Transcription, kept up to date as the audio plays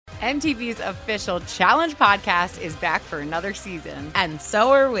MTV's official Challenge podcast is back for another season. And so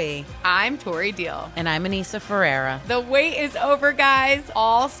are we. I'm Tori Deal. And I'm Anissa Ferreira. The wait is over, guys.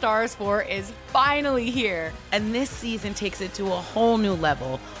 All Stars 4 is finally here. And this season takes it to a whole new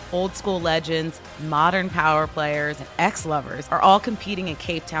level. Old school legends, modern power players, and ex-lovers are all competing in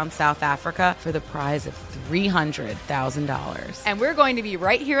Cape Town, South Africa for the prize of $300,000. And we're going to be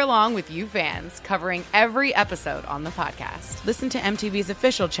right here along with you fans, covering every episode on the podcast. Listen to MTV's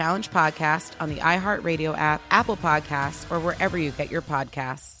official Challenge podcast on the iHeartRadio app, Apple Podcasts, or wherever you get your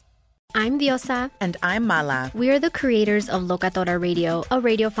podcasts. I'm Diosa. And I'm Mala. We are the creators of Locatora Radio, a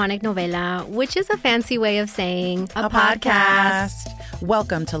radiophonic novela, which is a fancy way of saying a podcast.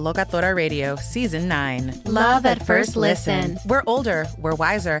 Welcome to Locatora Radio, Season 9. Love at first listen. We're older, we're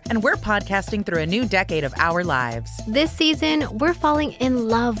wiser, and we're podcasting through a new decade of our lives. This season, we're falling in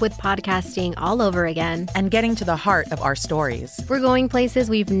love with podcasting all over again. And getting to the heart of our stories. We're going places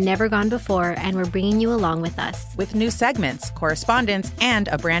we've never gone before, and we're bringing you along with us. With new segments, correspondence, and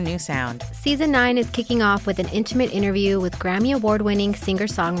a brand new sound. Season 9 is kicking off with an intimate interview with Grammy Award-winning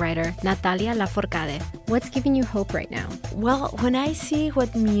singer-songwriter Natalia Lafourcade. What's giving you hope right now? Well, when I see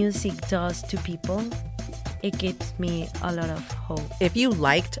what music does to people, it gives me a lot of hope. If you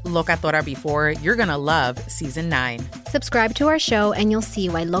liked Locatora before, you're going to love Season 9. Subscribe to our show and you'll see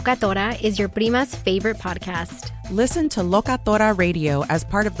why Locatora is your prima's favorite podcast. Listen to Locatora Radio as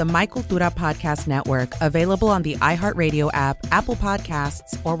part of the My Cultura Podcast Network, available on the iHeartRadio app, Apple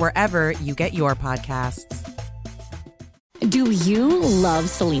Podcasts, or wherever you get your podcasts. Do you love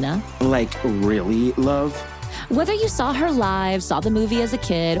Selena? Like, really love? Whether you saw her live, saw the movie as a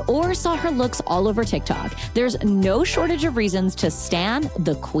kid, or saw her looks all over TikTok, there's no shortage of reasons to stan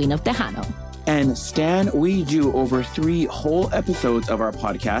the Queen of Tejano. And Stan, we do over 3 whole episodes of our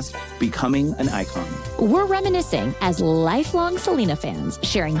podcast, Becoming an Icon. We're reminiscing as lifelong Selena fans,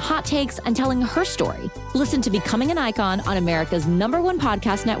 sharing hot takes and telling her story. Listen to Becoming an Icon on America's #1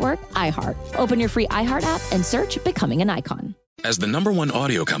 podcast network, iHeart. Open your free iHeart app and search Becoming an Icon. As the #1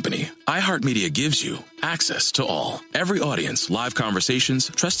 audio company, iHeartMedia gives you access to all. Every audience, live conversations,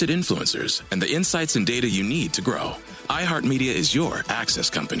 trusted influencers, and the insights and data you need to grow. iHeartMedia is your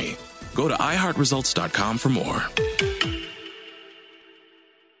access company. Go to iHeartResults.com for more.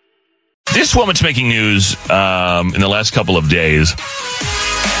 This woman's making news in the last couple of days.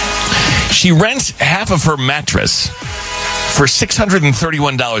 She rents half of her mattress for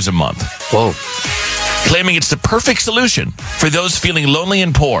 $631 a month. Whoa. Claiming it's the perfect solution for those feeling lonely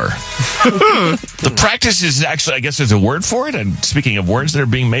and poor. The practice is actually, I guess there's a word for it. And speaking of words that are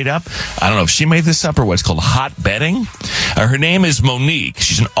being made up, I don't know if she made this up or what's called hot bedding. Her name is Monique.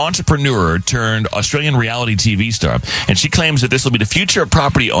 She's an entrepreneur turned Australian reality TV star. And she claims that this will be the future of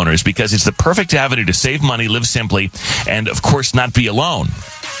property owners because it's the perfect avenue to save money, live simply, and of course not be alone.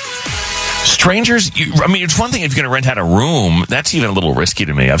 Strangers, it's one thing if you're going to rent out a room. That's even a little risky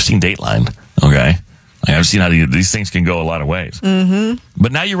to me. I've seen Dateline. Okay. I've seen how these things can go a lot of ways. Mm-hmm.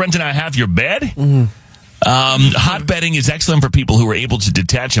 But now you're renting out half your bed? Mm-hmm. Hot bedding is excellent for people who are able to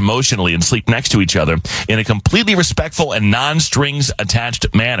detach emotionally and sleep next to each other in a completely respectful and non-strings attached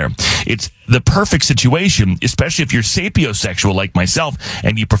manner. It's the perfect situation, especially if you're sapiosexual like myself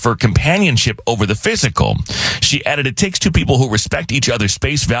and you prefer companionship over the physical. She added, it takes 2 people who respect each other's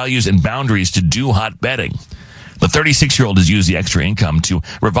space, values, and boundaries to do hot bedding. The 36-year-old has used the extra income to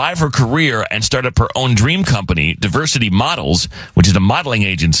revive her career and start up her own dream company, Diversity Models, which is a modeling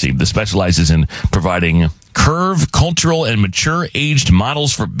agency that specializes in providing curve, cultural, and mature-aged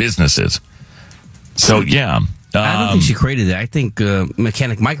models for businesses. So, yeah. I don't think she created that. I think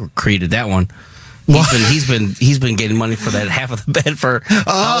Mechanic Mike created that one. He's been getting money for that half of the bed for.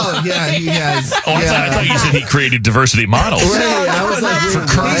 Oh yeah, he has. Oh, I thought you said he created Diversity Models. Right, I was like, for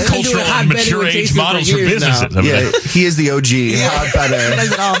current, cultural, and mature age models for businesses. Yeah, he is the OG. Hot better.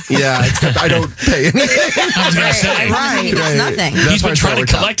 Does it all. Yeah, except I don't pay anything. I was going to say, right, it's nothing. He's been trying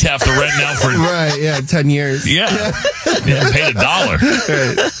to collect half the rent now for 10 years. Yeah, he hasn't paid $1.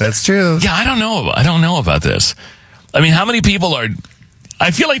 Right. That's true. Yeah, I don't know about this. I mean, how many people are? I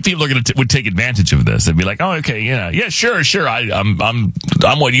feel like people are would take advantage of this and be like, "Oh, okay, yeah, sure.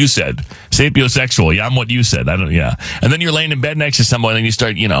 I'm what you said, sapiosexual. Yeah, I'm what you said. And then you're laying in bed next to someone and you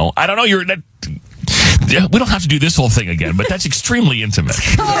start, I don't know, we don't have to do this whole thing again, but that's extremely intimate.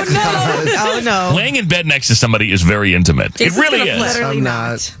 Oh no! Laying in bed next to somebody is very intimate. Jason's it really is. Literally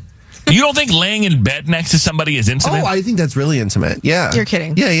not. You don't think laying in bed next to somebody is intimate? Oh, I think that's really intimate. Yeah, you're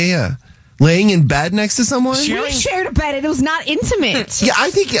kidding. Yeah. Laying in bed next to someone? Sharing- We shared a bed and it was not intimate. Yeah,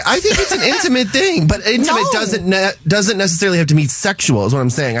 I think it's an intimate thing, but intimate doesn't necessarily have to mean sexual. Is what I'm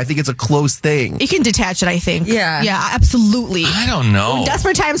saying. I think it's a close thing. You can detach it, I think. Yeah. Yeah, absolutely. I don't know. When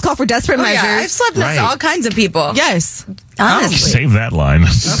desperate times call for desperate measures. Yeah, I've slept next to all kinds of people. Yes. Honestly. Save that line.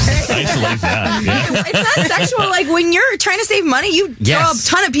 Isolate that. Yeah. It's not sexual. Like when you're trying to save money, you throw a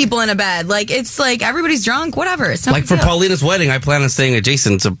ton of people in a bed. Like it's like everybody's drunk, whatever. It's no Like big for deal. Paulina's wedding, I plan on staying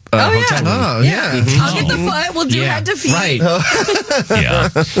adjacent to hotel room. Oh, yeah. I'll get the foot. We'll do head to feet. Right. Yeah.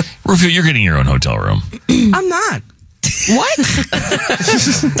 Rufio, you're getting your own hotel room. I'm not. What?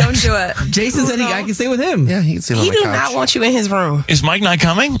 Don't do it. Jason said I can stay with him. Yeah, he can sit on He my do couch. not want you in his room. Is Mike not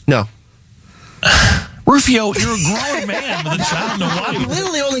coming? No. Rufio, you're a grown man with a child and a I'm wife.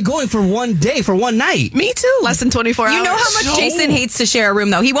 literally only going for one day, for one night. Me too. Less than 24 hours. You know how much So- Jason hates to share a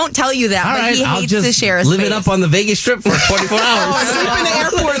room, though. He won't tell you that, All but right, he I'll hates just to share a live space. it up on the Vegas Strip for 24 hours. Sleep in the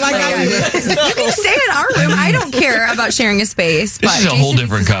airport like I did. You can stay in our room. I don't care about sharing a space. This but is a whole Jason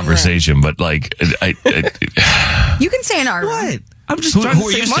different needs his own room. conversation, but like, You can stay in our room. What? I'm just who trying to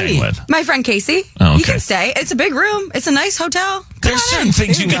are you save money. staying with? My friend Casey. Oh, You okay. can stay. It's a big room. It's a nice hotel. There's certain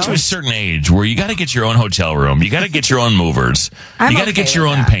things you get to a certain age where you got to get your own hotel room. You got to get your own movers. I'm You got to okay get your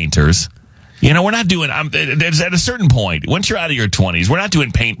with own that. painters. You know, we're not doing, there's at a certain point, once you're out of your 20s, we're not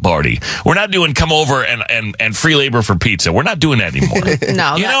doing paint party. We're not doing come over and free labor for pizza. We're not doing that anymore.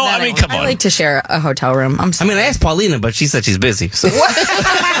 No, You know, I mean, come I on. like to share a hotel room. I'm I sorry. mean, I asked Paulina, but she said she's busy. So.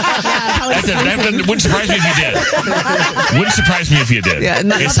 That wouldn't surprise me if you did. Wouldn't surprise me if you did. Yeah,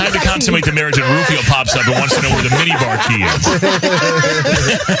 It's time to consummate the marriage, and Rufio pops up and wants to know where the minibar key is.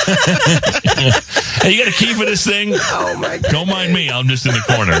 Hey, you got a key for this thing? Oh my God. Don't mind me. I'm just in the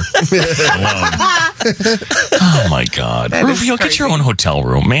corner. Oh my God, That is Rufio, get your own hotel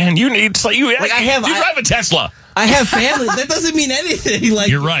room, man. You need you drive a Tesla. I have family. That doesn't mean anything. Like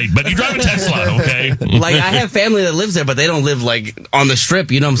You're right, but you drive a Tesla, okay? Like I have family that lives there, but they don't live like on the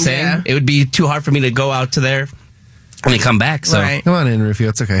strip. You know what I'm saying? Yeah. It would be too hard for me to go out to there and then come back. So Right. Come on in, Rufio.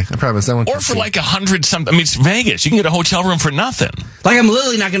 It's okay. I promise. I won't Or for like 100 something. I mean, it's Vegas. You can get a hotel room for nothing. like I'm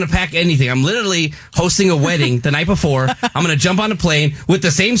literally not going to pack anything. I'm literally hosting a wedding the night before. I'm going to jump on a plane with the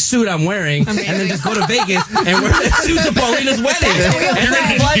same suit I'm wearing, and then just go to Vegas and wear that suit to Paulina's wedding. And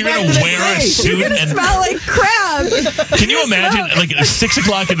then fly You're back gonna the next wear a day. suit and Smell like crab. can you imagine like at 6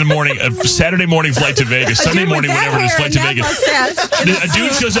 o'clock in the morning, a Saturday morning flight to Vegas, Sunday morning, whatever it is, flight to Vegas. A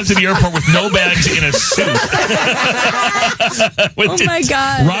dude shows up to the airport with no bags in a suit. Oh my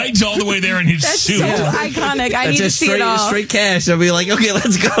God. Rides all the way there in his suit. So iconic. I That's need to just see it all. straight cash. I'll be like, okay,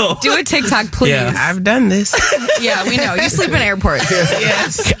 let's go. Do a TikTok, please. Yeah. I've done this. Yeah, we know. You sleep in airports.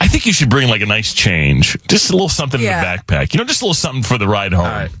 Yes. I think you should bring like a nice change, just a little something in the backpack. You know, just a little something for the ride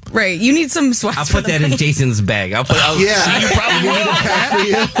home. Right. You need some sweats. I'll put that in Jason's bag. See, you probably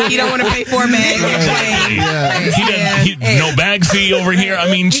will. You don't want to pay for a bag. No bag fee over here.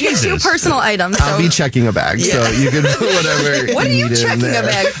 I mean, You get Jesus. two personal items. I'll be checking a bag, so you can put whatever. What are you need in checking a there.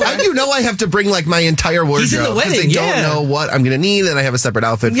 bag for? You know, I have to bring like my entire wardrobe. He's in the 'cause wedding, They yeah. don't know what I'm going to need, and I have a separate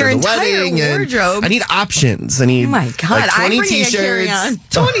outfit Your for the entire wedding. wardrobe? And I need options. I need. Oh my God. like, 20 I'm bringing a t-shirts. carry-on.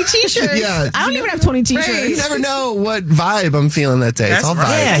 20 t-shirts. Yeah. I don't even have 20 t-shirts. You never know what vibe I'm feeling that day. It's all vibe.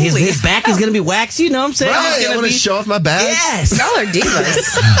 Yeah, his back is going to be waxy. You know what I'm saying? Right, It's I gonna want to be- show off my bag. Yes. Y'all are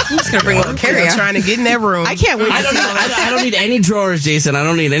divas. I'm just going to bring a little I'm carry-on. trying to get in that room. I can't wait I to see all that. don't need any drawers, Jason. I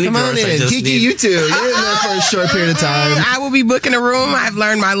don't need any Come on drawers. I in. just Kiki, need... you too. You're in there for a short period of time. I will be booking a room. I've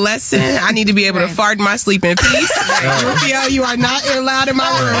learned my lesson. I need to be able to fart in my sleep in peace. Rufio, you are not allowed in my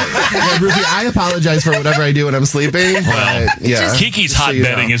room. Yeah, Rufy, I apologize for whatever I do when I'm sleeping. Well, but, yeah. Kiki's Just so hot you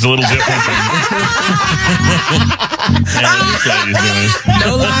bedding know. is a little different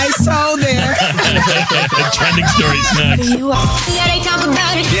No lies told there. Trending stories next. Yeah, they talk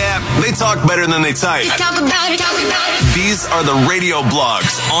about it. Yeah, they talk better than they type. Talk about it. Talk about it. These are the radio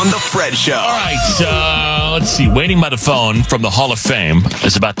blogs on The Fred Show. All right, let's see. Waiting by the phone from the Hall of Fame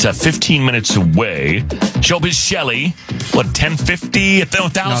is about 15 minutes away. Showbiz Shelley, what, 1050?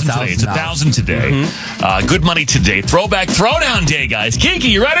 1,000 today. It's 1,000 today. Good money today. Throwback Throwdown Day, guys. Kiki,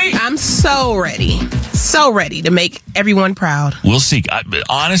 you ready? I'm so ready. So ready to make everyone proud. We'll see.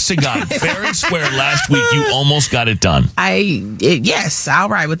 Honest to God, fair and square, last week you almost got it done. Yes, I'll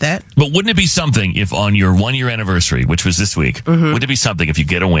ride with that. But wouldn't it be something if on your 1-year anniversary, which was this week, wouldn't it be something if you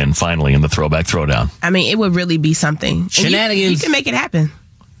get a win finally in the Throwback Throwdown? I mean, it would really be something. And Shenanigans. You can make it happen.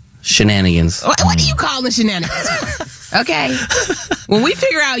 Shenanigans. What do you call the shenanigans? Okay. When we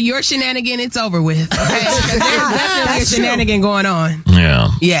figure out your shenanigan, it's over with. Okay? There's definitely a shenanigan going on. Yeah.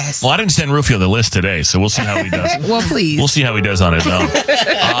 Yes. Well, I didn't send Rufio the list today, so we'll see how he does. Well, please. We'll see how he does on his own.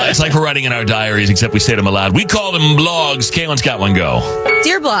 It's like we're writing in our diaries, except we say them aloud. We call them blogs. Kaylin's got one. Go.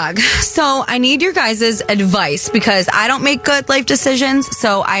 Dear blog, so I need your guys' advice because I don't make good life decisions,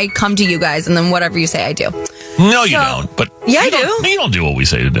 so I come to you guys, and then whatever you say, I do. No, you don't. But yeah, I do. You don't do what we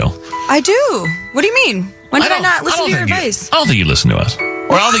say to do. I do. What do you mean? When did I not listen to your advice? I don't think you listen to us.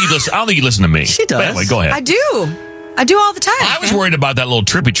 Or I don't think you listen to me. She does. But anyway, go ahead. I do. I do all the time. I was worried about that little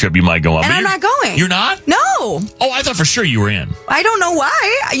trippy trip you might go on. And I'm not going. You're not? No. Oh, I thought for sure you were in. I don't know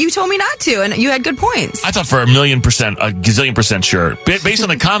why. You told me not to, and you had good points. I thought for a gazillion percent sure. Based on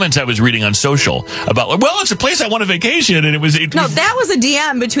the comments I was reading on social about, well, it's a place I want a vacation, and it was... No, that was a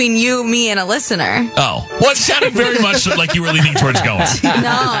DM between you, me, and a listener. Oh. Well, it sounded very much like you were leaning towards going.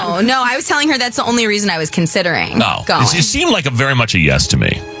 No, I was telling her that's the only reason I was considering going. It seemed like very much a yes to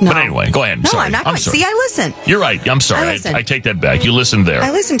me. No. But anyway, go ahead. No, sorry. I'm not going. sorry. See, I listen. You're right. I'm sorry. I take that back. You listened there.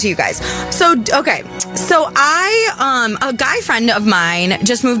 I listened to you guys. So, okay. So a guy friend of mine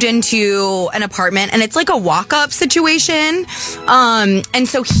just moved into an apartment, and it's like a walk-up situation. And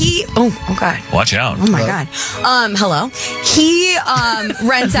so oh God. Watch out. Oh my God. Hello. He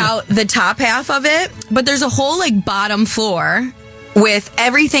rents out the top half of it, but there's a whole like bottom floor with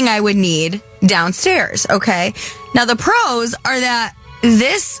everything I would need downstairs. Okay. Now the pros are that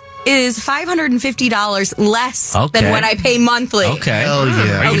this is $550 less than what I pay monthly. Okay. Oh,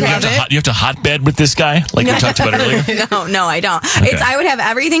 yeah. You have to hotbed with this guy, like we talked about earlier? No, I don't. Okay. I would have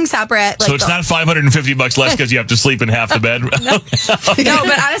everything separate. So it's not $550 less because you have to sleep in half the bed? No,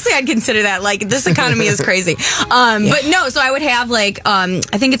 but honestly, I'd consider that. Like, this economy is crazy. But no, so I would have like, I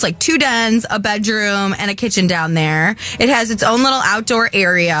think it's like 2 dens, a bedroom, and a kitchen down there. It has its own little outdoor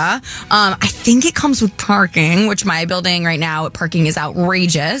area. I think it comes with parking, which my building right now, parking is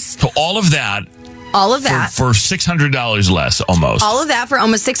outrageous. So all of that for $600 less, almost. All of that for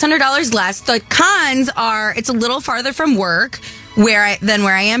almost $600 less. The cons are it's a little farther from work than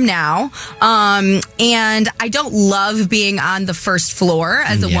where I am now. And I don't love being on the first floor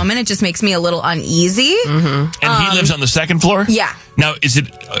as a woman. It just makes me a little uneasy. Mm-hmm. And he lives on the second floor? Yeah. Now,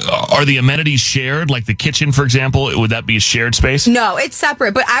 are the amenities shared? Like the kitchen, for example, would that be a shared space? No, it's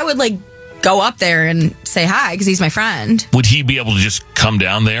separate, but I would like go up there and say hi because he's my friend. Would he be able to just come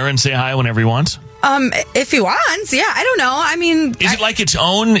down there and say hi whenever he wants? If he wants, yeah. I don't know. I mean... Is it like its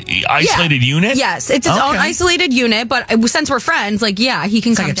own isolated unit? Yes, it's its own isolated unit, but since we're friends, like, yeah, he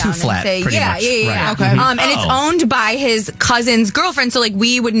can come like a down two-flat, and say... pretty much. Yeah. Right. Okay. And it's owned by his cousin's girlfriend, so, like,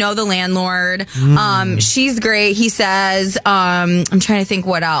 we would know the landlord. She's great. He says, I'm trying to think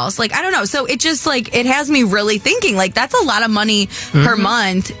what else. Like, I don't know. So it just, like, it has me really thinking, like, that's a lot of money per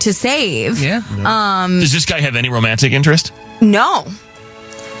month to save. Yeah. Does this guy have any romantic interest? No.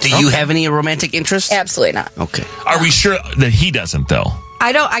 Do you have any romantic interest? Absolutely not. Okay. Are we sure that he doesn't, though?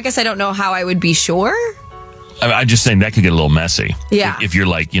 I guess I don't know how I would be sure. I'm just saying that could get a little messy. Yeah. If you're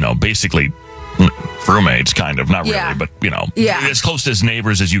like, basically roommates, kind of. Not really, but, as close as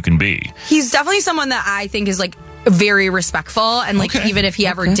neighbors as you can be. He's definitely someone that I think is, like, very respectful, and like even if he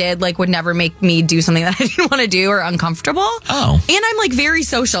ever did, like would never make me do something that I didn't want to do or uncomfortable. And I'm like very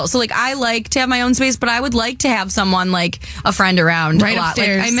social, so like I like to have my own space, but I would like to have someone like a friend around right a lot.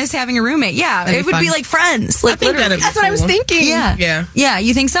 Upstairs. Like I miss having a roommate. Yeah, That'd it would be like friends. Like I think that's what I was thinking. Yeah.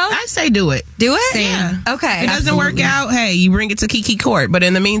 You think so? I say do it. Do it. Same. Yeah. Okay. If it doesn't work out, hey, you bring it to Kiki Court. But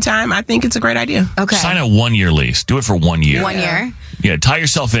in the meantime, I think it's a great idea. Okay. Sign a 1-year lease. Do it for 1 year. 1 year. Yeah, tie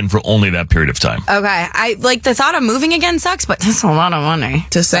yourself in for only that period of time. Okay. I like the thought of moving again sucks, but that's a lot of money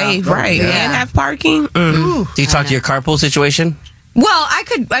to save, right? Yeah. And have parking. Do you talk to your carpool situation? Well, I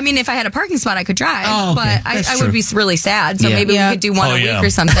could. I mean, if I had a parking spot, I could drive. Oh, okay. But I would be really sad. So maybe we could do one a week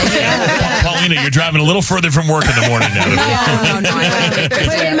or something. Paulina, you're driving a little further from work in the morning now. No. I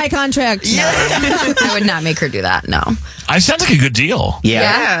Put it in my contract. No. I would not make her do that. No. It sounds like a good deal.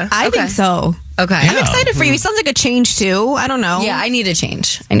 Yeah. I think so. Okay. I'm excited for you. It sounds like a change too. I don't know. Yeah, I need a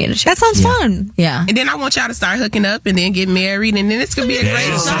change. That sounds fun. Yeah. And then I want y'all to start hooking up and then get married, and then it's gonna be a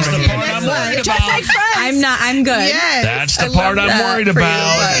great start. Just like friends. I'm good. Yes. That's the part I'm worried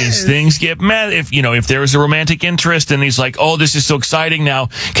about is things get met. If there's a romantic interest and he's like, oh, this is so exciting now,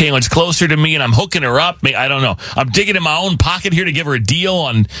 Kaylin's closer to me and I'm hooking her up. I don't know. I'm digging in my own pocket here to give her a deal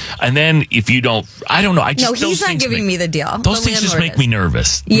and then if you don't, I don't know. No, he's not giving me the deal. Those things just make me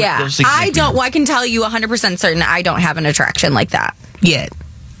nervous. Yeah. I can tell you 100% certain I don't have an attraction like that. Yet.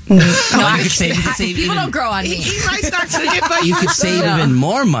 You could save people don't grow on me. He might start to get You could save even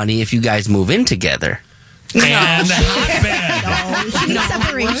more money if you guys move in together. And the hotbed. She needs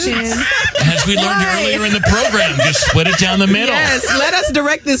separation. As we learned earlier in the program, just split it down the middle. Yes, let us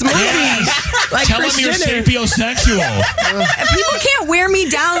direct this movie. Yes. Like Tell Kris them you're Jenner. sapiosexual. People can't wear me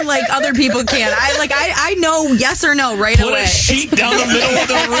down like other people can. I know yes or no right Put away. a sheet down the middle of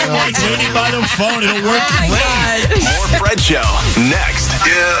the room like waiting by the phone. It'll work great. More Fred Show next.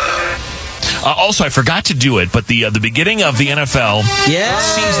 Also, I forgot to do it, but the beginning of the NFL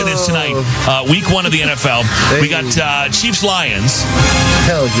season is tonight. Week 1 of the NFL. We got Chiefs-Lions.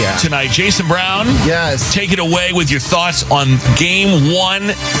 Hell yeah. Tonight, Jason Brown. Yes. Take it away with your thoughts on Game 1,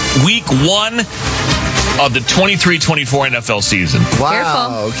 Week 1 of the 23-24 NFL season.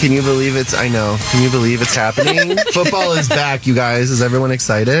 Wow. Can you believe I know. Can you believe it's happening? Football is back, you guys. Is everyone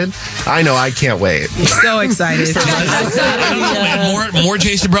excited? I know. I can't wait. So excited. I don't know, man. More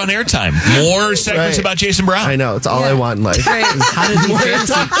Jason Brown airtime. More segments about Jason Brown. I know. It's all I want in life. How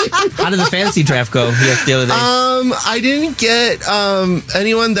did the fantasy draft go the other day? I didn't get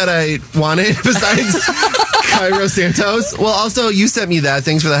anyone that I wanted besides Cairo Santos. Well, also, you sent me that.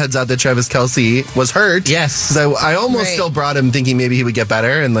 Thanks for the heads up that Travis Kelce was hurt. Yes. Because I almost still brought him thinking maybe he would get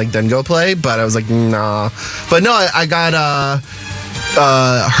better and then go play, but I was like, nah. But no, I got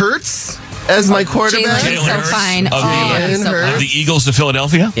Hurts as my quarterback. Jalen's so fine. Of the Eagles of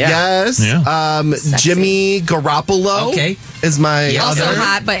Philadelphia? Yes. Yeah. Jimmy Garoppolo is my also other.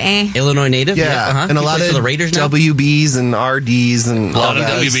 hot, but Illinois native. Yeah. And a He lot plays of for the Raiders now? WBs and RDs and A lot all of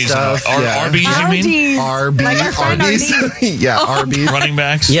that WBs stuff. and RBs, you mean? RB. Like our friend RBs. Yeah, RBs. Running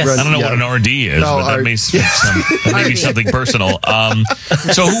backs? Yes. I don't know what an RD is, No, but that may be something personal.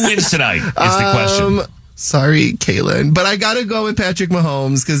 So who wins tonight is the question. Sorry, Kaylin, but I gotta go with Patrick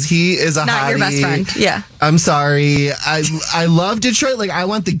Mahomes because he is a not hottie. your best friend. Yeah. I'm sorry. I love Detroit. Like, I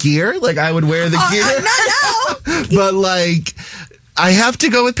want the gear. Like, I would wear the gear. Not now. But like, I have to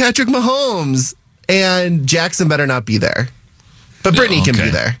go with Patrick Mahomes, and Jackson better not be there. But Brittany can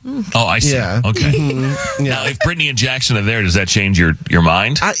be there. Oh, I see. Yeah. Okay. Yeah. Now, if Brittany and Jackson are there, does that change your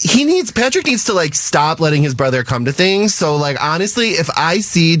mind? Patrick needs to stop letting his brother come to things. So honestly, if I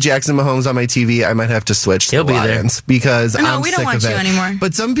see Jackson Mahomes on my TV, I might have to switch to the Lions because I'm we sick don't want of you it. anymore.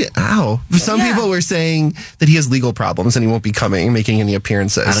 But some people were saying that he has legal problems and he won't be making any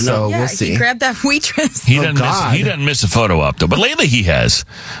appearances. I don't know. So we'll see. He grabbed that waitress. He doesn't miss a photo op though. But lately he has.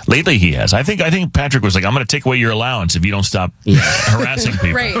 I think Patrick was like, I'm going to take away your allowance if you don't stop harassing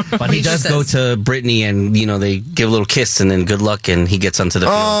people. Right. But he does go to Brittany and, they give a little kiss and then good luck and he gets onto the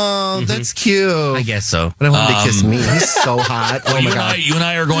field. Oh, that's cute. I guess so. But I want him to kiss me. He's so hot. Well, Oh my God. you and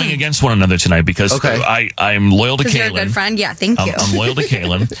I are going against one another tonight because I'm loyal to Because you're a Kaylin. good friend. Yeah, thank you. I'm loyal to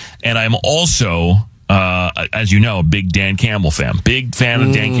Kaylin, and I'm also, as you know, a big Dan Campbell fan. Big fan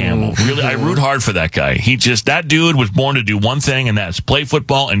of Dan Campbell. Really, I root hard for that guy. That dude was born to do one thing, and that's play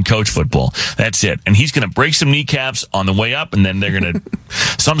football and coach football. That's it. And he's going to break some kneecaps on the way up, and then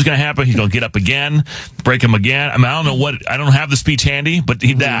something's going to happen. He's going to get up again, break him again. I mean, I don't have the speech handy, but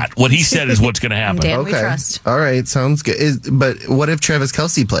what he said is what's going to happen. Dan, we trust. All right, sounds good. But what if Travis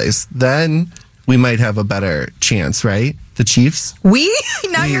Kelce plays? Then we might have a better chance, right? The Chiefs? We?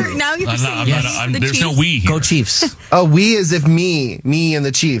 Now you're saying there's no we here. Go Chiefs. Oh, we as if me and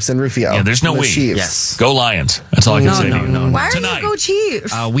the Chiefs and Rufio. Yeah, there's no the we. Chiefs. Yes. Go Lions. That's all I can say to you. Why are Tonight. you go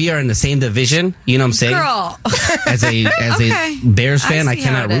Chiefs? We are in the same division. You know what I'm saying? Girl. As a Bears fan, I see how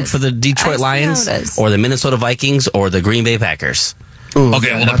cannot it root is. for the I Detroit see Lions how it is. or the Minnesota Vikings or the Green Bay Packers. Ooh,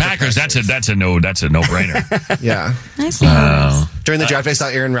 Okay, well, the Packers, that's a no-brainer. Yeah. I see how it is. During the draft, I saw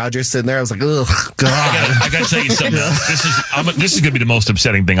Aaron Rodgers sitting there. I was like, ugh, God. I got to tell you something else. This is going to be the most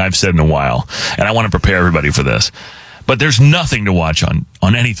upsetting thing I've said in a while, and I want to prepare everybody for this. But there's nothing to watch on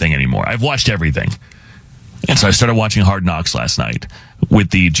anything anymore. I've watched everything. And so I started watching Hard Knocks last night with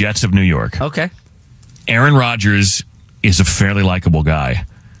the Jets of New York. Okay. Aaron Rodgers is a fairly likable guy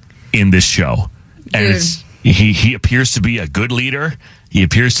in this show. And he appears to be a good leader. He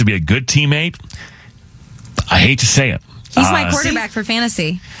appears to be a good teammate. I hate to say it. He's my quarterback for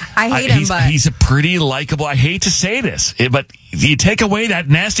fantasy. I hate him, but he's a pretty likable. I hate to say this, but you take away that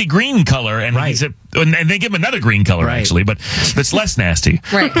nasty green color, and and they give him another green color actually, but it's less nasty.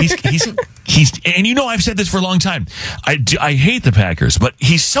 Right. He's and I've said this for a long time. I hate the Packers, but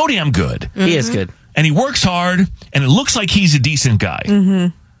he's so damn good. Mm-hmm. He is good, and he works hard, and it looks like he's a decent guy.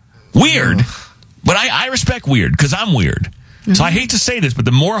 Mm-hmm. Weird, but I respect weird because I'm weird. Mm-hmm. So I hate to say this, but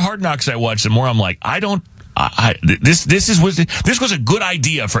the more Hard Knocks I watch, the more I'm like, this was a good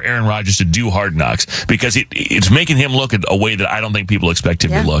idea for Aaron Rodgers to do Hard Knocks because it's making him look a way that I don't think people expect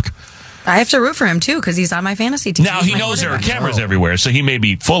him to look. I have to root for him too because he's on my fantasy team. Now he knows there are cameras everywhere, so he may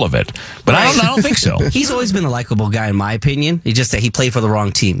be full of it. But I don't think so. He's always been a likable guy, in my opinion. It's just that he played for the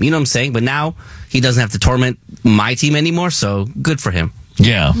wrong team. You know what I'm saying? But now he doesn't have to torment my team anymore, so good for him.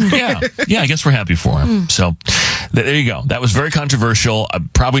 Yeah. I guess we're happy for him. So there you go. That was very controversial.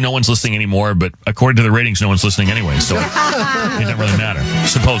 Probably no one's listening anymore, but according to the ratings, no one's listening anyway. So it doesn't really matter,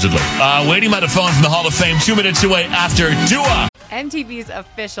 supposedly. Waiting by the phone from the Hall of Fame, 2 minutes away after Dua. MTV's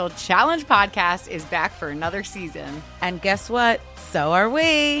official Challenge podcast is back for another season. And guess what? So are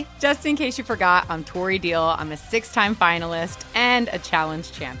we. Just in case you forgot, I'm Tori Deal. I'm a 6-time finalist and a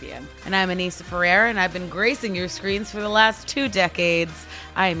challenge champion. And I'm Anissa Ferreira, and I've been gracing your screens for the last 2 decades.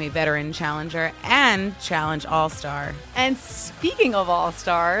 I am a veteran challenger and challenge all-star. And speaking of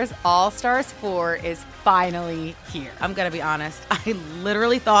all-stars, All-Stars 4 is finally here. I'm going to be honest. I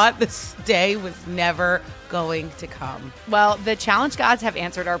literally thought this day was never going to come. Well, the challenge gods have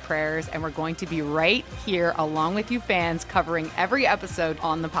answered our prayers, and we're going to be right here along with you fans covering every episode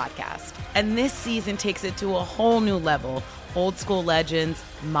on the podcast. And this season takes it to a whole new level. Old school legends,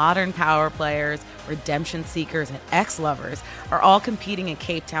 modern power players, redemption seekers, and ex-lovers are all competing in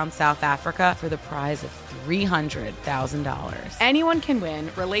Cape Town, South Africa for the prize of $300,000. Anyone can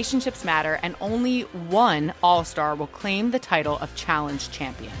win, relationships matter, and only one All-Star will claim the title of Challenge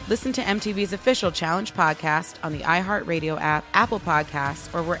Champion. Listen to MTV's official Challenge podcast on the iHeartRadio app, Apple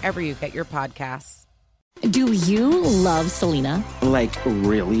Podcasts, or wherever you get your podcasts. Do you love Selena? Like,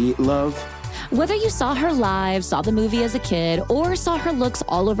 really love? Whether you saw her live, saw the movie as a kid, or saw her looks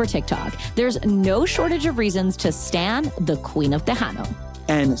all over TikTok, there's no shortage of reasons to stan the Queen of Tejano.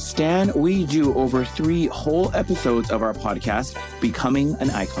 And Stan, we do over 3 whole episodes of our podcast, Becoming an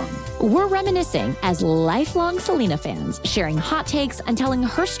Icon. We're reminiscing as lifelong Selena fans, sharing hot takes and telling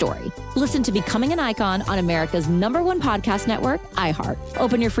her story. Listen to Becoming an Icon on America's #1 podcast network, iHeart.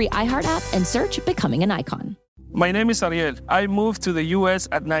 Open your free iHeart app and search Becoming an Icon. My name is Ariel. I moved to the U.S.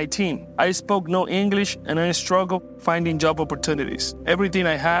 at 19. I spoke no English and I struggled finding job opportunities. Everything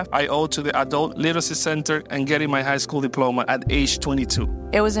I have, I owe to the Adult Literacy Center and getting my high school diploma at age 22.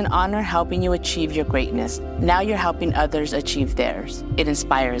 It was an honor helping you achieve your greatness. Now you're helping others achieve theirs. It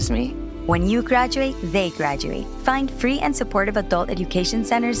inspires me. When you graduate, they graduate. Find free and supportive adult education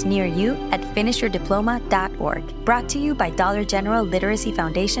centers near you at finishyourdiploma.org. Brought to you by Dollar General Literacy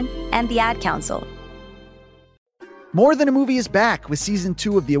Foundation and the Ad Council. More Than a Movie is back with season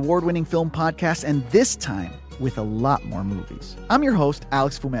 2 of the award-winning film podcast, and this time with a lot more movies. I'm your host,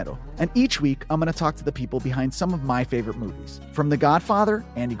 Alex Fumero, and each week I'm going to talk to the people behind some of my favorite movies. From The Godfather,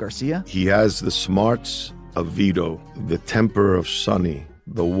 Andy Garcia. He has the smarts of Vito, the temper of Sonny,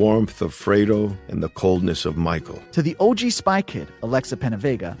 the warmth of Fredo, and the coldness of Michael. To the OG Spy Kid, Alexa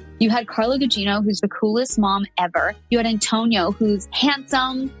Penavega. You had Carla Gugino, who's the coolest mom ever. You had Antonio, who's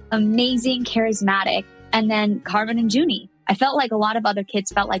handsome, amazing, charismatic. And then Carmen and Junie. I felt like a lot of other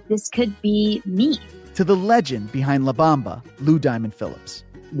kids felt like this could be me. To the legend behind La Bamba, Lou Diamond Phillips.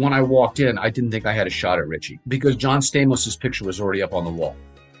 When I walked in, I didn't think I had a shot at Richie because John Stamos' picture was already up on the wall.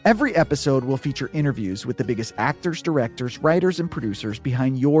 Every episode will feature interviews with the biggest actors, directors, writers, and producers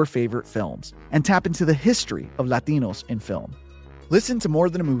behind your favorite films and tap into the history of Latinos in film. Listen to More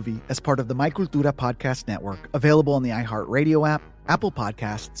Than a Movie as part of the My Cultura podcast network, available on the iHeartRadio app, Apple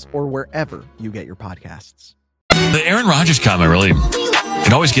Podcasts, or wherever you get your podcasts. The Aaron Rodgers comment really,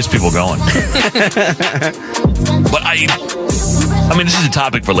 it always gets people going. But I mean, this is a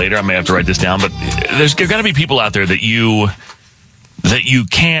topic for later. I may have to write this down, but there's got to be people out there that you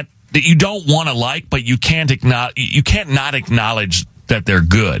don't want to like, but you can't not acknowledge that they're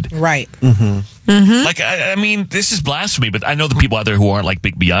good. Right. Like, I mean, this is blasphemy, but I know the people out there who aren't like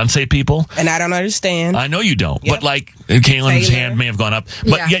big Beyonce people. And I don't understand. I know you don't. Yep. But like, Kaylin's hand may have gone up.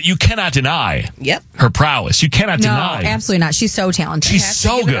 But yet you cannot deny her prowess. You cannot deny. No, absolutely not. She's so talented. She's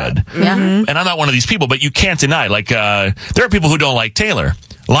so good. Yeah. And I'm not one of these people, but you can't deny. Like, there are people who don't like Taylor.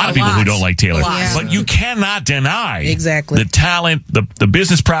 A lot of people who don't like Taylor. But you cannot deny the talent, the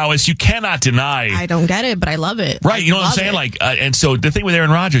business prowess. You cannot deny. I don't get it, but I love it. Right. You know what I'm saying? Like, and so the thing with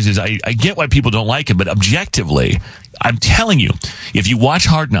Aaron Rodgers is I get why people don't like him, but objectively, I'm telling you, if you watch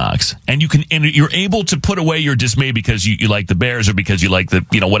Hard Knocks and you're able to put away your dismay because you like the Bears or because you like the,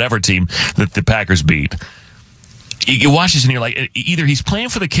 whatever team that the Packers beat, you watch this and you're like, either he's playing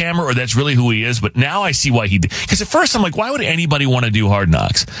for the camera or that's really who he is. But now I see why he did. Because at first I'm like, why would anybody want to do Hard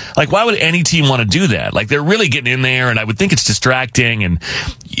Knocks? Like, why would any team want to do that? Like, they're really getting in there, and I would think it's distracting. And,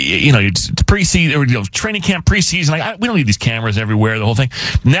 it's preseason, or, training camp, preseason. Like, we don't need these cameras everywhere, the whole thing.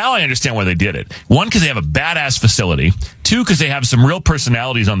 Now I understand why they did it. 1, because they have a badass facility. 2, because they have some real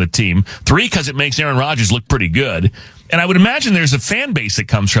personalities on the team. 3, because it makes Aaron Rodgers look pretty good. And I would imagine there's a fan base that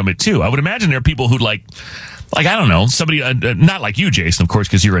comes from it, too. I would imagine there are people who like, I don't know, somebody, not like you, Jason, of course,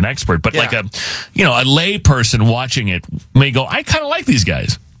 because you're an expert, but like a lay person watching it may go, I kind of like these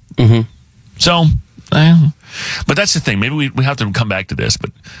guys. Mm-hmm. So, but that's the thing. Maybe we have to come back to this,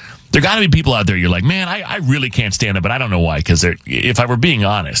 but there got to be people out there you're like, man, I really can't stand it, but I don't know why, because if I were being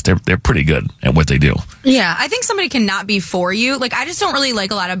honest, they're pretty good at what they do. Yeah, I think somebody can not be for you. Like, I just don't really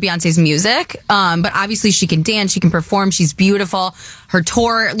like a lot of Beyonce's music, but obviously she can dance, she can perform, she's beautiful. Her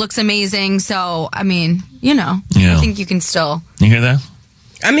tour looks amazing, so, I mean, I think you can still... You hear that?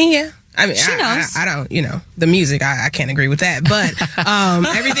 I mean, yeah. I mean, she knows. I don't, the music, I can't agree with that. But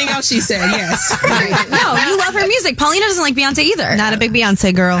everything else she said, yes. No, you love her music. Paulina doesn't like Beyonce either. Not a big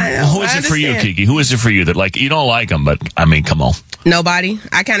Beyonce girl. Who is it for you, Kiki? Who is it for you that, like, you don't like them, but, I mean, come on. Nobody.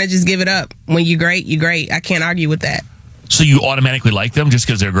 I kind of just give it up. When you're great, you're great. I can't argue with that. So you automatically like them just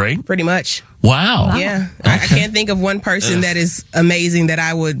because they're great? Pretty much. Wow. Yeah. Okay. I can't think of one person that is amazing that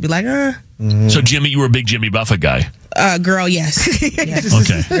I would be like, So, Jimmy, you were a big Jimmy Buffett guy. Girl, yes. Yes.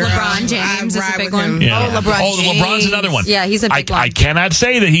 Okay. LeBron James is a big one. Yeah. Oh, LeBron's another one. Yeah, he's a big one. I cannot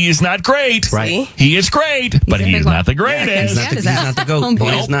say that he is not great. Right. He is great, but he is not the greatest. He's not the GOAT. No,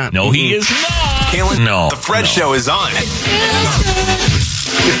 he's not. No, he is not. Kaylin, No. the Fred Show is on.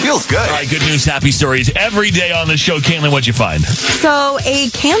 It feels good. All right, good news, happy stories every day on the show. Kaylin, what'd you find? So, a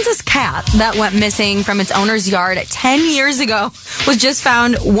Kansas cat that went missing from its owner's yard 10 years ago was just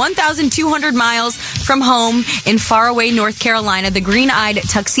found 1,200 miles from home in faraway North Carolina. The green-eyed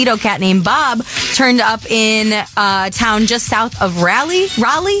tuxedo cat named Bob turned up in a town just south of Raleigh.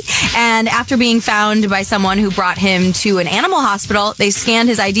 And after being found by someone who brought him to an animal hospital, they scanned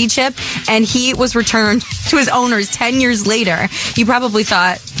his ID chip, and he was returned to his owners 10 years later. You probably thought,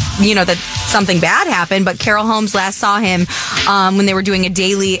 that something bad happened, but Carol Holmes last saw him when they were doing a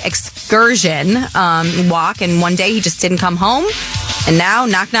daily excursion walk, and one day he just didn't come home. And now,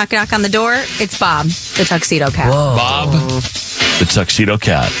 knock, knock, knock on the door, it's Bob, the tuxedo cat. Whoa. Bob, the tuxedo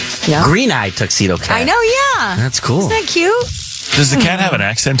cat. Yeah. Green-eyed tuxedo cat. I know, yeah. That's cool. Isn't that cute? Does the cat have an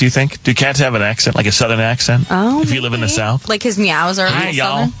accent, do you think? Do cats have an accent, like a southern accent? Oh, if you live in the South? Like his meows are Hi,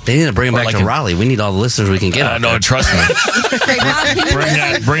 y'all. They need to bring him back like to Raleigh. We need all the listeners we can get. No, trust me.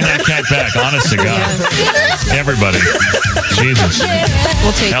 bring that cat back, honest to God. Everybody. Jesus.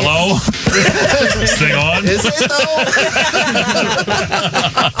 We'll take Hello? This thing on? Is it though?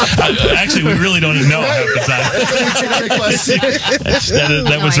 Actually, we really don't know half the time.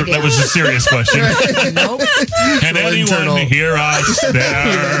 That was a serious question. Nope. Can anyone hear us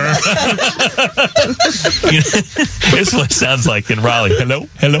there? This is what it sounds like in Raleigh. Hello?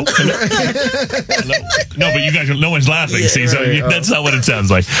 Hello? Hello? Hello? No, but you guys, no one's laughing, see, so that's not what it sounds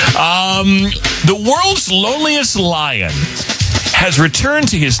like. The world's loneliest lion has returned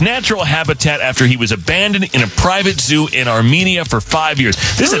to his natural habitat after he was abandoned in a private zoo in Armenia for 5 years.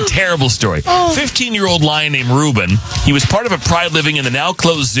 This is a terrible story. 15-year-old lion named Reuben. He was part of a pride living in the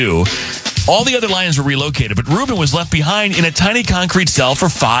now-closed zoo. All the other lions were relocated, but Reuben was left behind in a tiny concrete cell for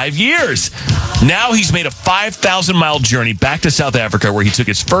 5 years. Now he's made a 5,000-mile journey back to South Africa, where he took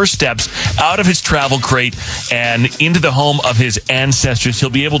his first steps out of his travel crate and into the home of his ancestors.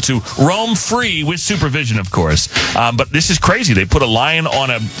 He'll be able to roam free with supervision, of course. But this is crazy. They put a lion on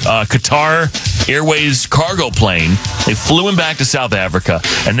a Qatar Airways cargo plane. They flew him back to South Africa,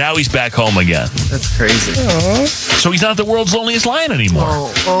 and now he's back home again. That's crazy. So he's not the world's loneliest lion anymore.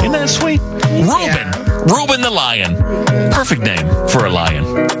 Isn't that sweet? Reuben the lion. Perfect name for a lion.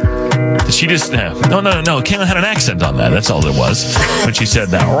 She just no. Kaylin had an accent on that. That's all it was. When she said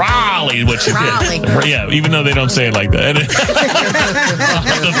that, Raleigh, what she did. Yeah, even though they don't say it like that.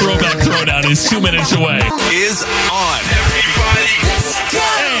 The throwback throwdown is 2 minutes away. Is on. Everybody.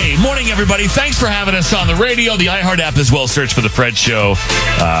 Hey, morning, everybody. Thanks for having us on the radio. The iHeart app as well. Search for The Fred Show.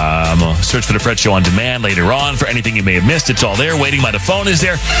 Search for The Fred Show on demand later on for anything you may have missed. It's all there. Waiting by the Phone is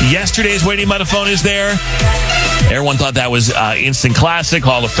there. Yesterday's Waiting by the Phone is there. Everyone thought that was instant classic,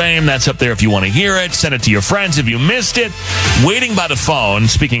 Hall of Fame. That's up there if you want to hear it. Send it to your friends if you missed it. Waiting by the Phone.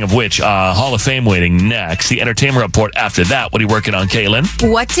 Speaking of which, Hall of Fame waiting next. The entertainment report after that. What are you working on, Kaylin?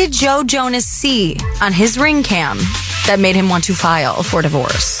 What did Joe Jonas see on his ring cam that made him want to file for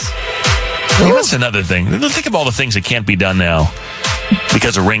divorce? Well, that's another thing. Think of all the things that can't be done now.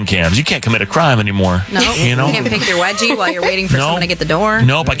 because of ring cams. You can't commit a crime anymore. No, you know? You can't pick your wedgie while you're waiting for someone to get the door.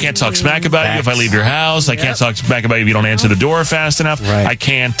 Nope, I can't talk smack about you if I leave your house. I can't talk smack about you if you don't answer the door fast enough. Right. I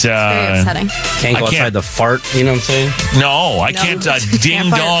can't. Very upsetting. Can't go outside the fart. You know what I'm saying? No, I can't. Ding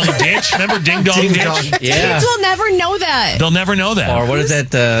dong ditch. Remember ding dong ditch? Yeah. Kids will never know that. They'll never know that. Or what is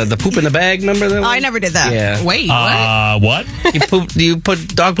that? The poop in the bag. Remember that? Oh, I never did that. Yeah. Wait, what? You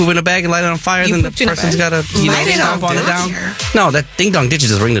put dog poop in a bag and light it on fire, then the person's got to stomp on it down. No, that ding dong ditch is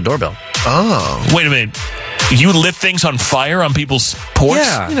just ring the doorbell. Oh. Wait a minute. You lit things on fire on people's porch?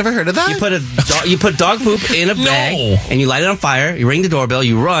 Yeah. You never heard of that? You put dog poop in a bag and you light it on fire. You ring the doorbell.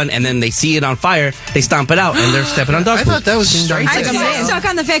 You run, and then they see it on fire. They stomp it out, and they're stepping on dog poop. I thought that was I'm stuck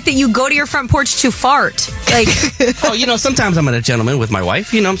on the fact that you go to your front porch to fart. Like, sometimes I'm a gentleman with my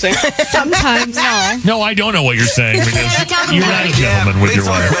wife. You know what I'm saying? Sometimes, no. No, I don't know what you're saying because you're not a gentleman with your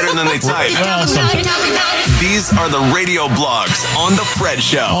wife. Better than they type. Well, sometimes. These are the radio blogs on The Fred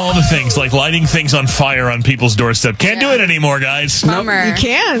Show. All the things, like lighting things on fire on people's doorstep. Can't do it anymore, guys. Bummer. You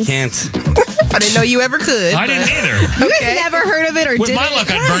can't. I didn't know you ever could. I didn't either. You guys never heard of it or With did my it?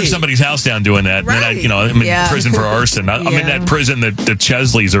 luck, I'd burn somebody's house down doing that. Right. And then I'm in prison for arson. I'm in that prison that the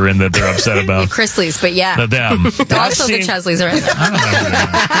Chesleys are in that they're upset about. Chrisleys, but yeah. Them. Also, the Chesleys are in there.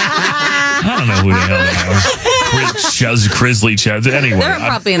 I don't know who the hell they are. Crisley Chesleys. Anyway, They're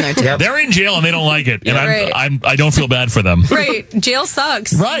probably in there too. They're in jail and they don't like it, and Right. I don't feel bad for them. Right. Jail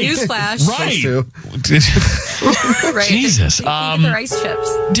sucks. Right. Newsflash. Right. Right. Jesus. You can get the rice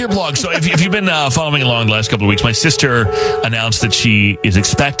chips. Dear blog, so if you've been following along the last couple of weeks, my sister announced that she is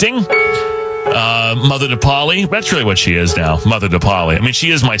expecting Mother to Polly. That's really what she is now, Mother to Polly. I mean,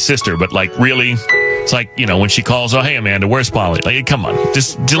 she is my sister, but like really, it's like, when she calls, oh, hey, Amanda, where's Polly? Like, come on,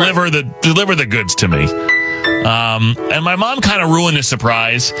 just deliver the goods to me. And my mom kind of ruined the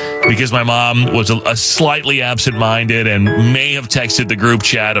surprise because my mom was a slightly absent-minded and may have texted the group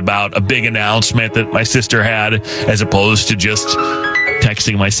chat about a big announcement that my sister had as opposed to just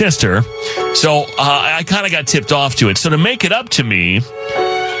texting my sister. So I kind of got tipped off to it. So to make it up to me,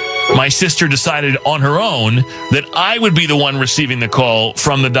 my sister decided on her own that I would be the one receiving the call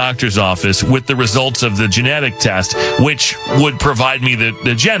from the doctor's office with the results of the genetic test, which would provide me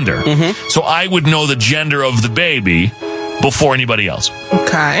the gender. Mm-hmm. So I would know the gender of the baby before anybody else.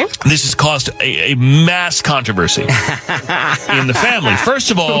 Okay. This has caused a mass controversy in the family. First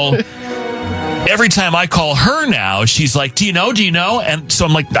of all, every time I call her now, she's like, do you know? And so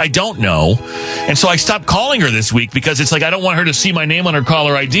I'm like, I don't know. And so I stopped calling her this week because it's like, I don't want her to see my name on her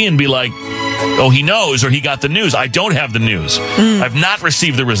caller ID and be like, oh, he knows or he got the news. I don't have the news. I've not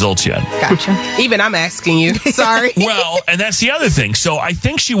received the results yet. Gotcha. Even I'm asking you. Sorry. Well, and that's the other thing. So I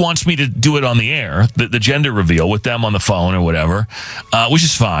think she wants me to do it on the air, the gender reveal with them on the phone or whatever, which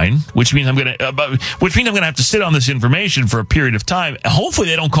is fine, which means I'm going to have to sit on this information for a period of time. Hopefully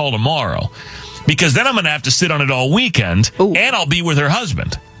they don't call tomorrow. Because then I'm going to have to sit on it all weekend, and I'll be with her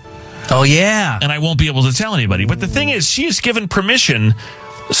husband. Oh, yeah. And I won't be able to tell anybody. But the thing is, she has given permission,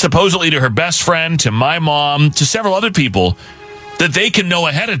 supposedly to her best friend, to my mom, to several other people, that they can know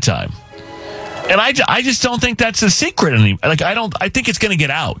ahead of time. And I just don't think that's a secret anymore. Like, I think it's going to get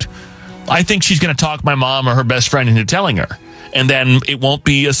out. I think she's going to talk my mom or her best friend into telling her. And then it won't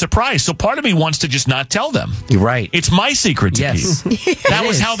be a surprise. So part of me wants to just not tell them. You're right. It's my secret to keep. That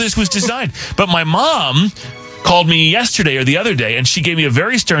was how this was designed. But my mom called me yesterday or the other day, and she gave me a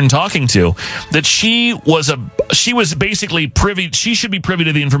very stern talking to that she was basically privy. She should be privy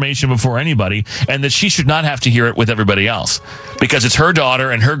to the information before anybody, and that she should not have to hear it with everybody else because it's her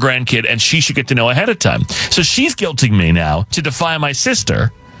daughter and her grandkid, and she should get to know ahead of time. So she's guilting me now to defy my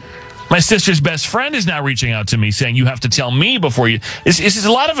sister. My sister's best friend is now reaching out to me saying, you have to tell me before you. It's a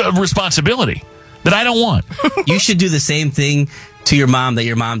lot of responsibility that I don't want. You should do the same thing to your mom that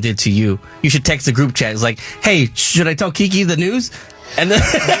your mom did to you. You should text the group chat. It's like, hey, should I tell Kiki the news? And then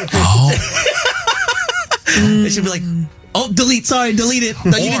they should be like, oh, delete it.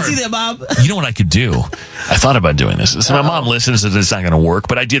 No, you didn't see that, Mom. You know what I could do? I thought about doing this. So my mom listens that it's not going to work,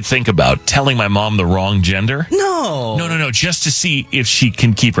 but I did think about telling my mom the wrong gender. No, just to see if she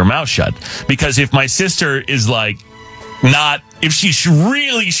can keep her mouth shut. Because if my sister is like, if she's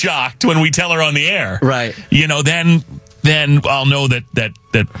really shocked when we tell her on the air, right? Then I'll know that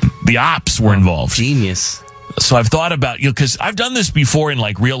the ops were involved. Genius. So I've thought about, because I've done this before in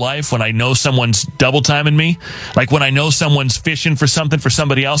like real life when I know someone's double timing me. Like when I know someone's fishing for something for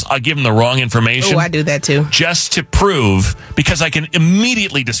somebody else, I'll give them the wrong information. Oh, I do that too. Just to prove, because I can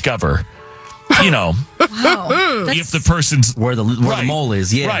immediately discover, Wow. if the person's where the mole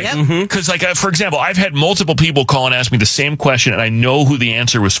is. Yeah. Right. Because for example, I've had multiple people call and ask me the same question and I know who the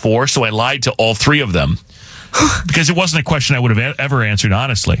answer was for. So I lied to all three of them because it wasn't a question I would have ever answered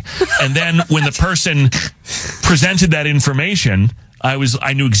honestly. And then when the person presented that information,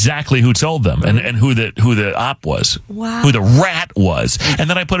 I knew exactly who told them and who the op was, who the rat was, and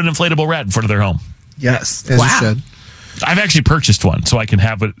then I put an inflatable rat in front of their home. Yes, as you should. I've actually purchased one so I can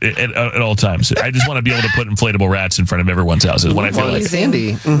have it at all times. I just want to be able to put inflatable rats in front of everyone's houses when I feel like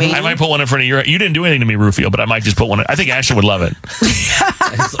handy. I might put one in front of your. You didn't do anything to me, Rufio, but I might just put one. I think Ashley would love it.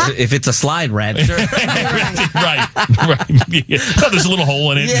 If it's a slide rat, sure. right. Yeah. No, there's a little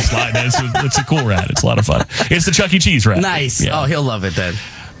hole in it. You slide in. It's a cool rat. It's a lot of fun. It's the Chuck E. Cheese rat. Nice. Yeah. Oh, he'll love it then.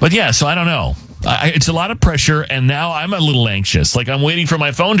 But yeah, so I don't know. It's a lot of pressure, and now I'm a little anxious. Like I'm waiting for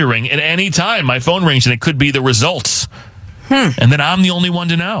my phone to ring, and any time my phone rings, and it could be the results. And then I'm the only one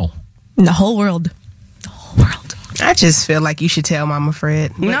to know. In the whole world. I just feel like you should tell Mama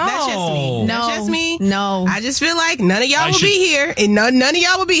Fred. But No. That's just me. That's just me. No. I just feel like none of y'all would be here. And none of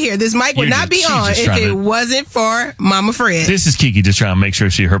y'all would be here. This mic would not be she's on just if trying it to- wasn't for Mama Fred. This is Kiki just trying to make sure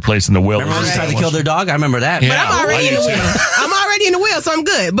her place in the will. Remember when they tried to kill their dog? I remember that. Yeah. But I'm already in the wheel. I'm already in the wheel, so I'm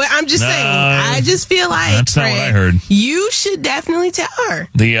good. But I'm just saying, I just feel like That's not what I heard. you should definitely tell her.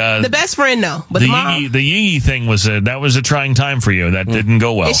 The best friend, no. But the mom, the Yee thing was that was a trying time for you. That didn't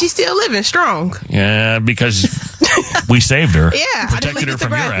go well. and she's still living strong. Yeah, because we saved her. Yeah, I didn't Protected her look at the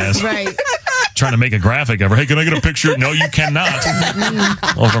from your graphics. ass. Right. Trying to make a graphic of her. Hey, can I get a picture? No, you cannot.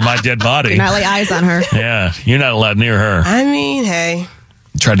 Over my dead body. Not lay eyes on her. Yeah, you're not allowed near her. I mean, hey.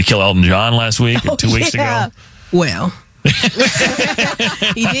 Tried to kill Elton John last week, 2 weeks ago. Well,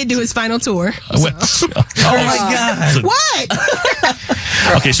 he did do his final tour. Oh my God.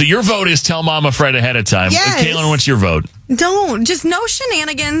 What? Okay, so your vote is tell Mama Fred ahead of time. Yes. Kaylin, what's your vote? Don't. Just no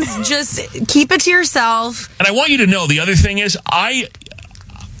shenanigans. Just keep it to yourself. And I want you to know the other thing is I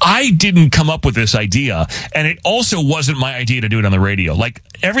didn't come up with this idea, and it also wasn't my idea to do it on the radio. Like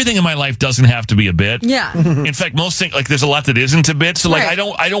everything in my life doesn't have to be a bit. Yeah. In fact, most things like there's a lot that isn't a bit. So like Right.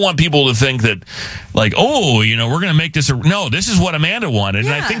 I don't want people to think that like, oh, we're going to make this no, this is what Amanda wanted.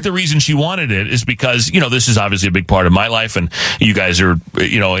 And I think the reason she wanted it is because, this is obviously a big part of my life, and you guys are,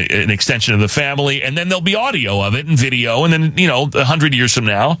 an extension of the family, and then there'll be audio of it and video, and then, 100 years from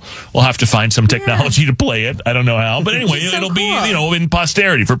now, we'll have to find some technology to play it. I don't know how, but anyway, So it'll cool. be, in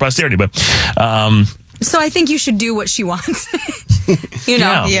posterity, but, So I think you should do what she wants.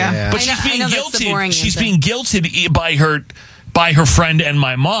 Yeah. But I she's being know that's the boring guilted. She's answer. being guilted by her friend and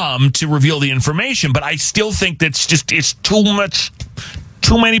my mom to reveal the information. But I still think that's it's too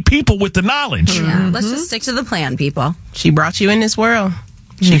many people with the knowledge. Yeah, let's just stick to the plan, people. She brought you in this world.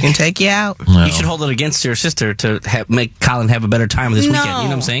 She can take you out. No. You should hold it against your sister to make Colin have a better time this weekend. You know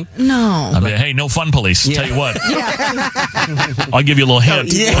what I'm saying? No. I mean, hey, no fun police. Tell you what. I'll give you a little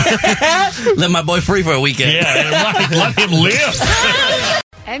hint. Let my boy free for a weekend. Yeah, right. Let him live.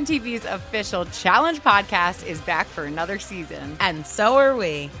 MTV's official Challenge podcast is back for another season. And so are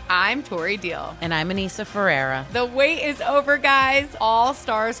we. I'm Tori Deal. And I'm Anissa Ferreira. The wait is over, guys. All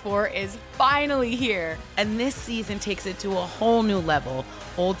Stars 4 is finally here. And this season takes it to a whole new level.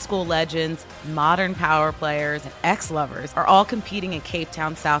 Old school legends, modern power players, and ex-lovers are all competing in Cape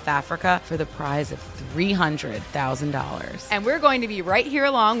Town, South Africa for the prize of $300,000. And we're going to be right here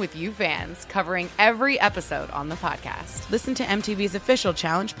along with you fans, covering every episode on the podcast. Listen to MTV's official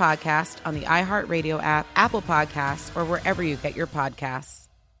Challenge podcast on the iHeartRadio app, Apple Podcasts, or wherever you get your podcasts.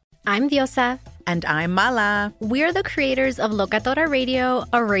 I'm Diosa. And I'm Mala. We're the creators of Locatora Radio,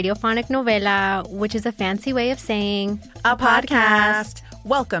 a radiophonic novela, which is a fancy way of saying a podcast.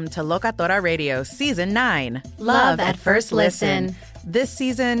 Welcome to Locatora Radio Season 9. Love at First Listen. This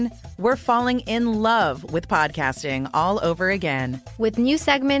season, we're falling in love with podcasting all over again. With new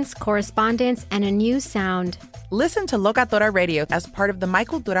segments, correspondence, and a new sound. Listen to Locatora Radio as part of the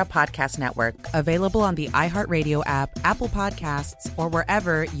Michael Dura Podcast Network, available on the iHeartRadio app, Apple Podcasts, or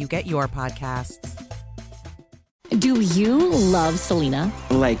wherever you get your podcasts. Do you love Selena?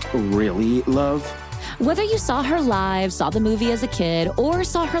 Like, really love? Whether you saw her live, saw the movie as a kid, or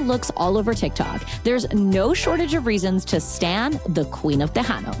saw her looks all over TikTok, there's no shortage of reasons to stan the Queen of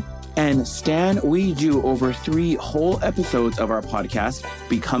Tejano. And Stan, we do over 3 whole episodes of our podcast,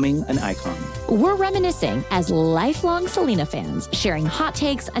 Becoming an Icon. We're reminiscing as lifelong Selena fans, sharing hot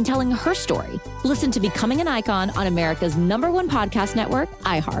takes and telling her story. Listen to Becoming an Icon on America's #1 podcast network,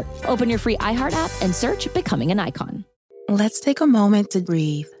 iHeart. Open your free iHeart app and search Becoming an Icon. Let's take a moment to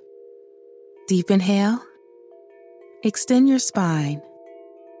breathe. Deep inhale. Extend your spine.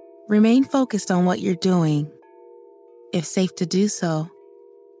 Remain focused on what you're doing. If safe to do so,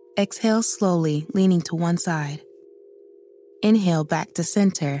 exhale slowly, leaning to one side. Inhale back to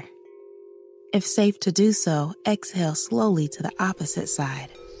center. If safe to do so, exhale slowly to the opposite side.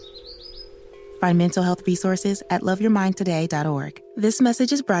 Find mental health resources at loveyourmindtoday.org. This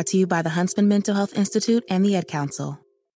message is brought to you by the Huntsman Mental Health Institute and the Ad Council.